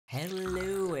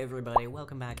Hello everybody,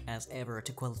 welcome back as ever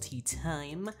to Quali-Tea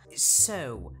time.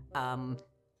 So,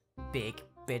 big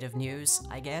bit of news,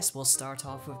 I guess. We'll start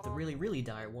off with the really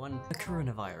dire one, the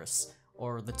coronavirus,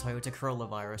 or the Toyota Corolla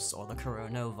virus, or the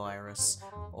coronavirus,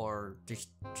 or just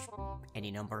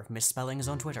any number of misspellings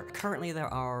on Twitter. Currently there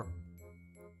are,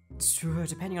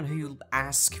 depending on who you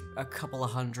ask, a couple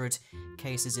of hundred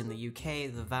cases in the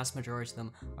UK. The vast majority of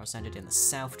them are centered in the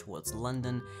south towards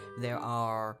London. There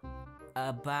are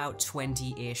about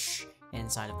 20-ish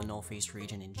inside of the northeast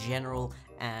region in general,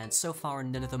 and so far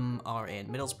none of them are in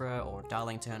Middlesbrough or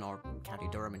Darlington or County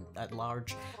Durham at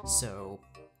large, so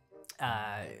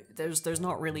there's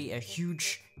not really a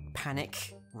huge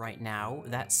panic right now.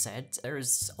 That said,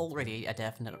 there's already a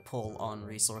definite pull on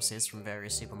resources from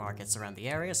various supermarkets around the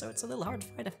area, so it's a little hard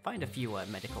to find a few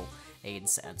medical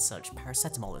aids and such.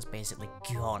 Paracetamol is basically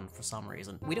gone for some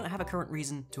reason. We don't have a current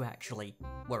reason to actually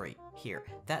worry here.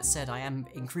 That said, I am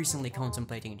increasingly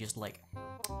contemplating just like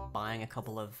buying a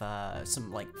couple of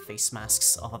some like face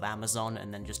masks off of Amazon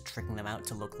and then just tricking them out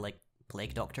to look like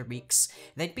plague doctor beaks.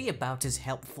 They'd be about as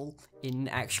helpful in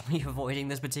actually avoiding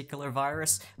this particular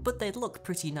virus, but they'd look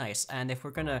pretty nice, and if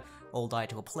we're gonna all die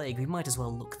to a plague, we might as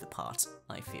well look the part,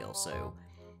 I feel. So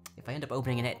if I end up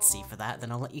opening an Etsy for that,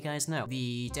 then I'll let you guys know.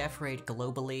 The death rate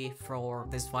globally for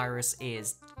this virus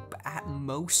is at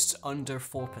most under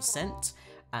 4%,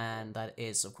 and that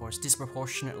is, of course,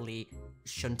 disproportionately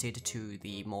shunted to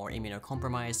the more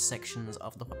immunocompromised sections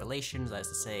of the population, that is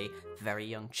to say, very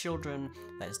young children,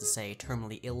 that is to say,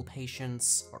 terminally ill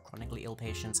patients, or chronically ill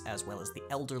patients, as well as the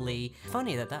elderly.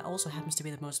 Funny that also happens to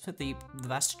be the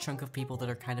vast chunk of people that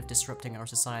are kind of disrupting our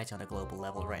society on a global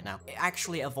level right now.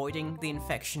 Actually, avoiding the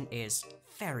infection is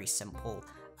very simple.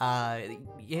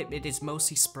 It is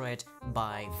mostly spread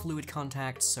by fluid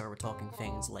contact, so we're talking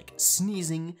things like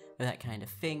sneezing, that kind of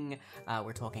thing.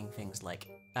 We're talking things like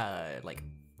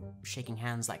shaking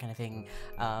hands, that kind of thing.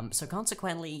 So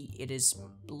consequently, it is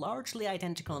largely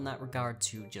identical in that regard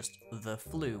to just the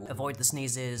flu. Avoid the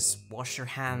sneezes, wash your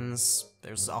hands.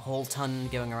 There's a whole ton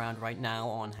going around right now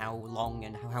on how long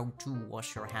and how to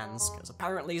wash your hands, because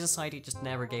apparently society just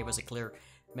never gave us a clear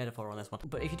metaphor on this one.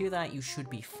 But if you do that, you should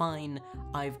be fine.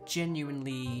 I've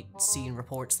genuinely seen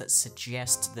reports that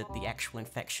suggest that the actual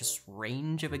infectious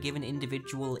range of a given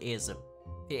individual is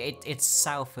it's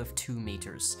south of 2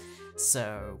 meters.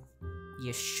 So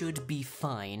you should be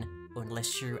fine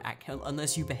unless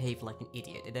you behave like an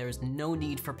idiot. There is no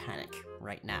need for panic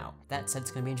right now. That said,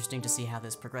 it's going to be interesting to see how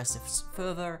this progresses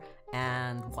further,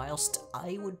 and whilst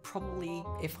I would probably,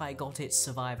 if I got it,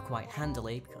 survive quite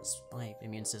handily, because my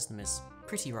immune system is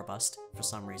pretty robust for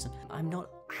some reason, I'm not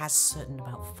as certain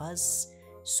about fuzz,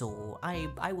 so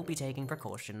I will be taking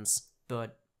precautions,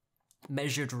 but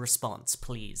measured response,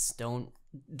 please.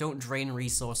 Don't drain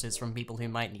resources from people who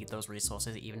might need those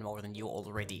resources even more than you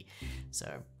already.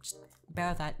 So just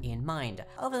bear that in mind.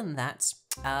 Other than that,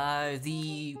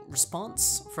 the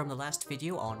response from the last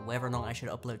video on whether or not I should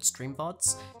upload stream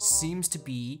VODs seems to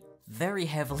be very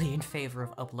heavily in favor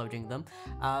of uploading them,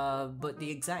 but the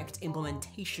exact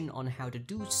implementation on how to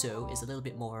do so is a little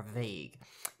bit more vague,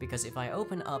 because if I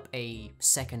open up a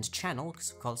second channel,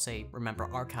 called, say, Remember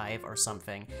Archive or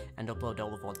something, and upload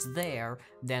all the VODs there,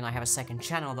 then I have a second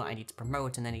channel that I need to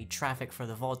promote, and any traffic for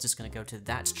the VODs is going to go to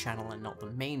that channel and not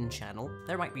the main channel.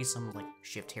 There might be some, like,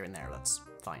 shift here and there, that's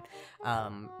fine.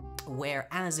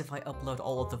 Whereas if I upload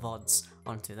all of the VODs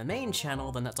onto the main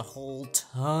channel, then that's a whole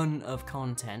ton of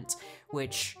content,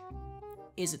 which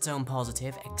is its own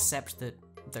positive, except that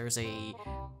there's a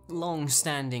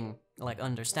long-standing, like,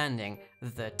 understanding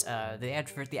that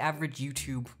the average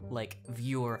YouTube, like,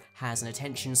 viewer has an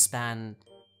attention span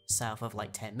south of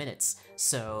like 10 minutes,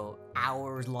 so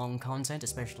hours-long content,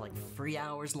 especially like 3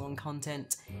 hours long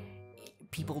content,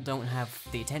 people don't have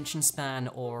the attention span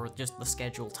or just the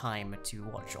scheduled time to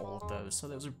watch all of those, so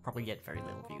those would probably get very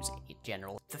little views in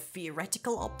general. The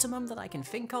theoretical optimum that I can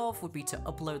think of would be to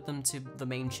upload them to the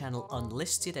main channel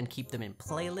unlisted and keep them in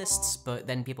playlists, but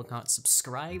then people can't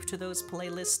subscribe to those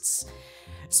playlists.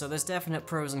 So there's definite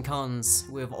pros and cons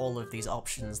with all of these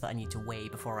options that I need to weigh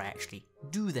before I actually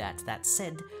do that. That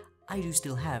said, I do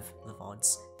still have the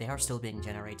VODs, they are still being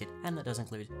generated, and that does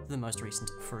include the most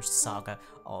recent first saga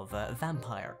of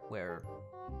Vampire, where,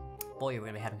 boy, we're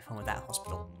gonna be having fun with that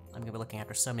hospital. I'm gonna be looking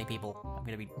after so many people.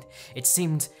 It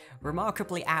seemed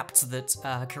remarkably apt that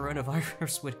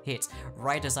coronavirus would hit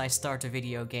right as I start a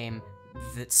video game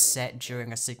that's set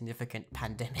during a significant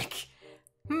pandemic.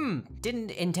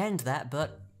 Didn't intend that,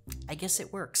 but I guess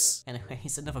it works.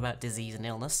 Anyways, enough about disease and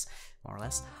illness, more or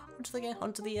less.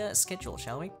 Onto the schedule,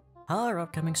 shall we? Our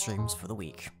upcoming streams for the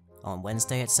week. On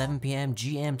Wednesday at 7 PM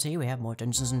GMT, we have more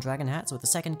Dungeons & Dragon hats with the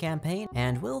second campaign,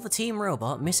 and will the Team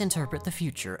Robot misinterpret the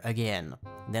future again?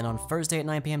 Then on Thursday at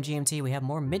 9 PM GMT, we have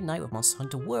more Midnight with Monster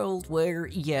Hunter World, where,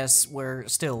 yes, we're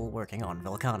still working on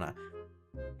Volcana.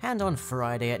 And on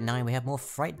Friday at 9, we have more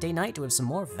Friday Night with some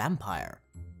more Vampire.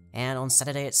 And on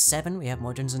Saturday at 7, we have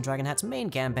more Dungeons & Dragon Hat's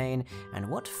main campaign, and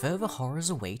what further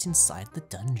horrors await inside the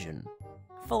dungeon.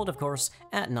 Followed, of course,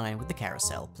 at 9 with the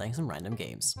Carousel, playing some random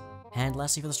games. And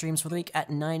lastly for the streams for the week, at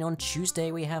 9 on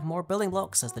Tuesday, we have more building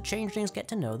blocks as the changelings get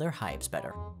to know their hives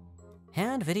better.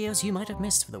 And videos you might have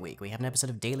missed for the week. We have an episode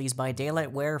of Dailies by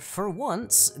Daylight where, for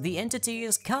once, the entity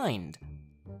is kind.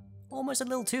 Almost a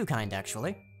little too kind,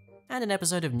 actually. And an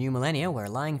episode of New Millennia where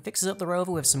Lang fixes up the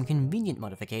rover with some convenient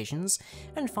modifications,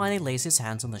 and finally lays his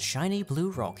hands on the shiny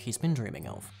blue rock he's been dreaming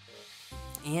of.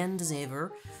 And as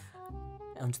ever,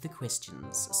 onto the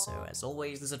questions. So as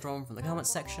always, there's a drawing from the comments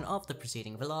section of the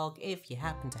preceding vlog. If you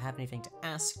happen to have anything to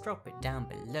ask, drop it down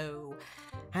below,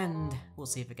 and we'll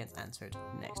see if it gets answered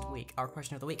next week. Our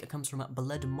question of the week comes from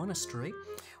Blood Monastery.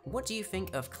 What do you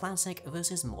think of classic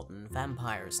versus modern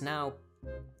vampires? Now,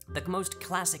 the most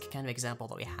classic kind of example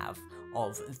that we have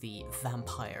of the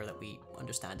vampire that we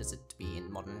understand as it to be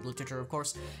in modern literature, of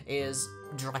course, is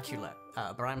Dracula.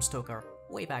 Bram Stoker,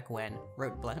 way back when,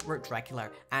 wrote Dracula,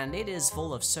 and it is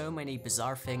full of so many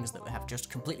bizarre things that have just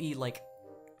completely, like,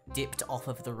 dipped off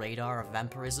of the radar of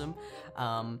vampirism,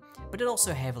 but it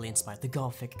also heavily inspired the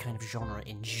gothic kind of genre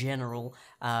in general.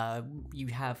 You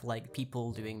have, like,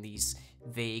 people doing these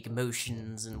vague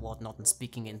motions and whatnot and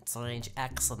speaking in strange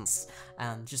accents,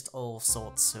 and just all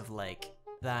sorts of, like,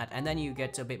 that. And then you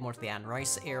get a bit more to the Anne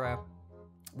Rice era,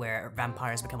 where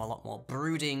vampires become a lot more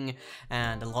brooding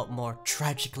and a lot more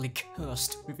tragically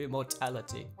cursed with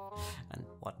immortality and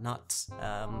whatnot.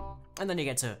 And then you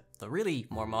get to the really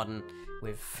more modern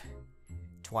with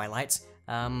Twilight,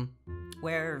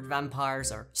 where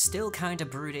vampires are still kind of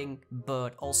brooding,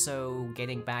 but also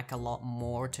getting back a lot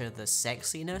more to the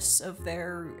sexiness of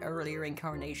their earlier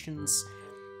incarnations.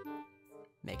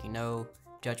 Making no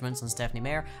judgments on Stephanie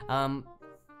Meyer.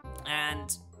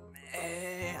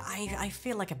 I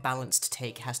feel like a balanced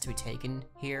take has to be taken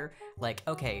here. Like,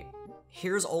 okay,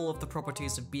 here's all of the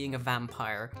properties of being a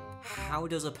vampire. How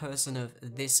does a person of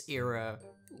this era,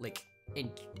 like,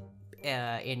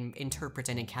 interpret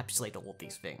and encapsulate all of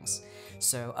these things?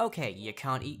 So, okay, you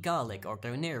can't eat garlic or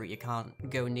go near it. You can't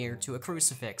go near to a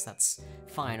crucifix. That's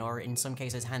fine. Or in some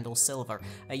cases, handle silver.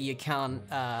 You can't,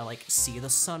 like, see the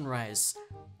sunrise.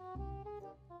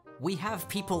 We have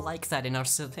people like that in our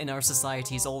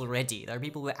societies already. There are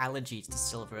people with allergies to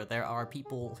silver. There are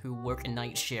people who work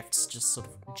night shifts, just sort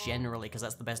of generally, because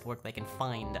that's the best work they can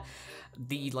find.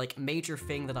 The, like, major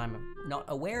thing that I'm not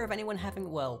aware of anyone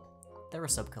having, well, there are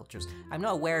subcultures. I'm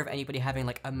not aware of anybody having,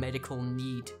 like, a medical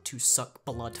need to suck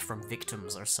blood from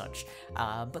victims or such.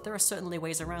 But there are certainly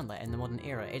ways around that in the modern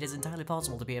era. It is entirely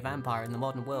possible to be a vampire in the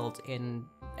modern world in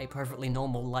a perfectly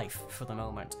normal life for the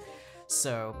moment.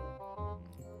 So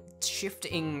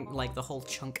shifting, like, the whole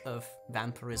chunk of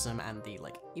vampirism and the,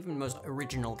 like, even most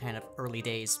original kind of early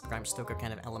days Bram Stoker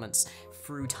kind of elements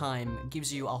through time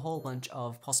gives you a whole bunch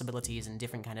of possibilities and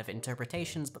different kind of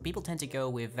interpretations, but people tend to go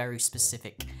with very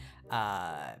specific,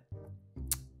 how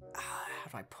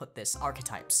do I put this,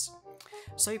 archetypes.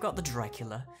 So you've got the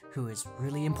Dracula, who is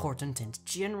really important and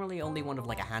generally only one of,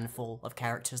 like, a handful of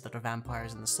characters that are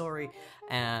vampires in the story,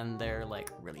 and they're, like,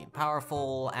 really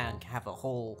powerful and have a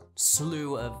whole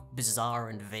slew of bizarre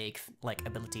and vague, like,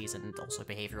 abilities and also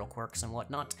behavioral quirks and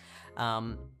whatnot.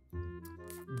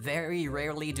 Very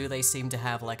rarely do they seem to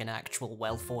have, like, an actual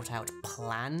well thought out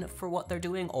plan for what they're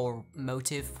doing or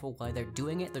motive for why they're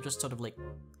doing it. They're just sort of, like,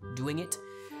 doing it.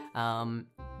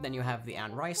 Then you have the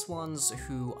Anne Rice ones,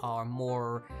 who are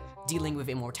more dealing with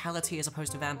immortality as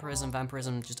opposed to vampirism.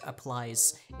 Vampirism just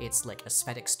applies its, like,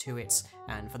 aesthetics to it,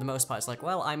 and for the most part it's like,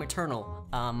 well, I'm eternal.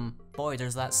 Boy,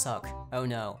 does that suck. Oh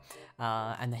no.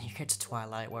 And then you get to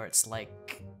Twilight, where it's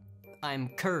like, I'm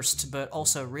cursed, but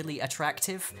also really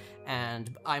attractive,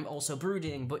 and I'm also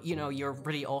brooding, but, you know, you're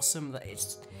really awesome.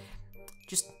 It's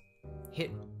just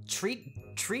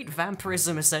treat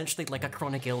vampirism essentially like a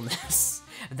chronic illness.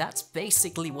 That's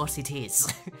basically what it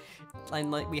is. And,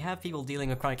 like, we have people dealing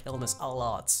with chronic illness a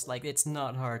lot. Like, it's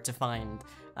not hard to find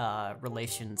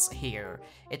relations here.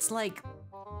 It's like,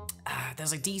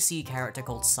 there's a DC character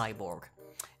called Cyborg,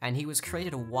 and he was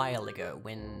created a while ago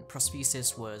when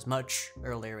prosthesis was much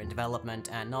earlier in development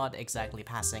and not exactly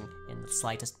passing in the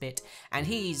slightest bit. And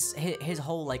his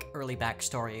whole like early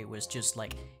backstory was just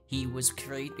like he was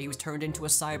turned into a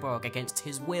cyborg against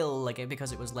his will, like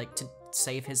because it was like to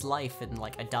save his life in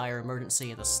like a dire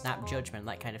emergency and a snap judgment,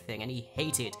 that kind of thing. And he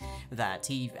hated that.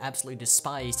 He absolutely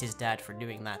despised his dad for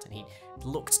doing that, and he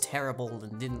looked terrible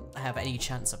and didn't have any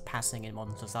chance of passing in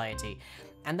modern society.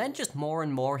 And then just more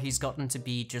and more he's gotten to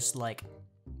be just like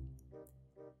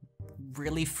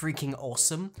really freaking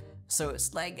awesome. So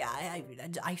it's like,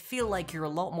 I feel like you're a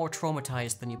lot more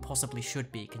traumatized than you possibly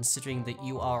should be, considering that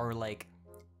you are like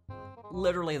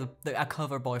literally a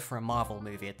cover boy for a Marvel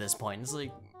movie at this point. It's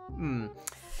like,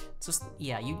 just,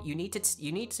 yeah, you need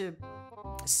to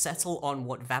settle on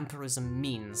what vampirism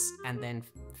means, and then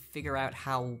figure out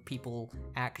how people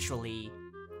actually,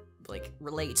 like,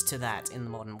 relate to that in the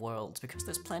modern world, because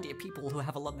there's plenty of people who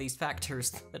have a lot of these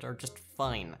factors that are just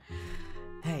fine.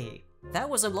 Hey, that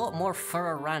was a lot more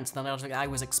thorough rant than I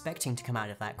was expecting to come out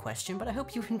of that question, but I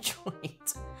hope you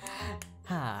enjoyed.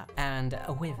 And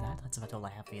with that, that's about all I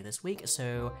have for you this week,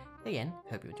 so again,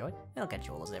 hope you enjoyed, and I'll catch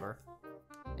you all as ever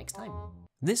next time.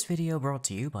 This video brought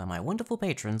to you by my wonderful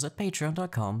patrons at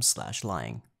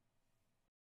patreon.com/lying.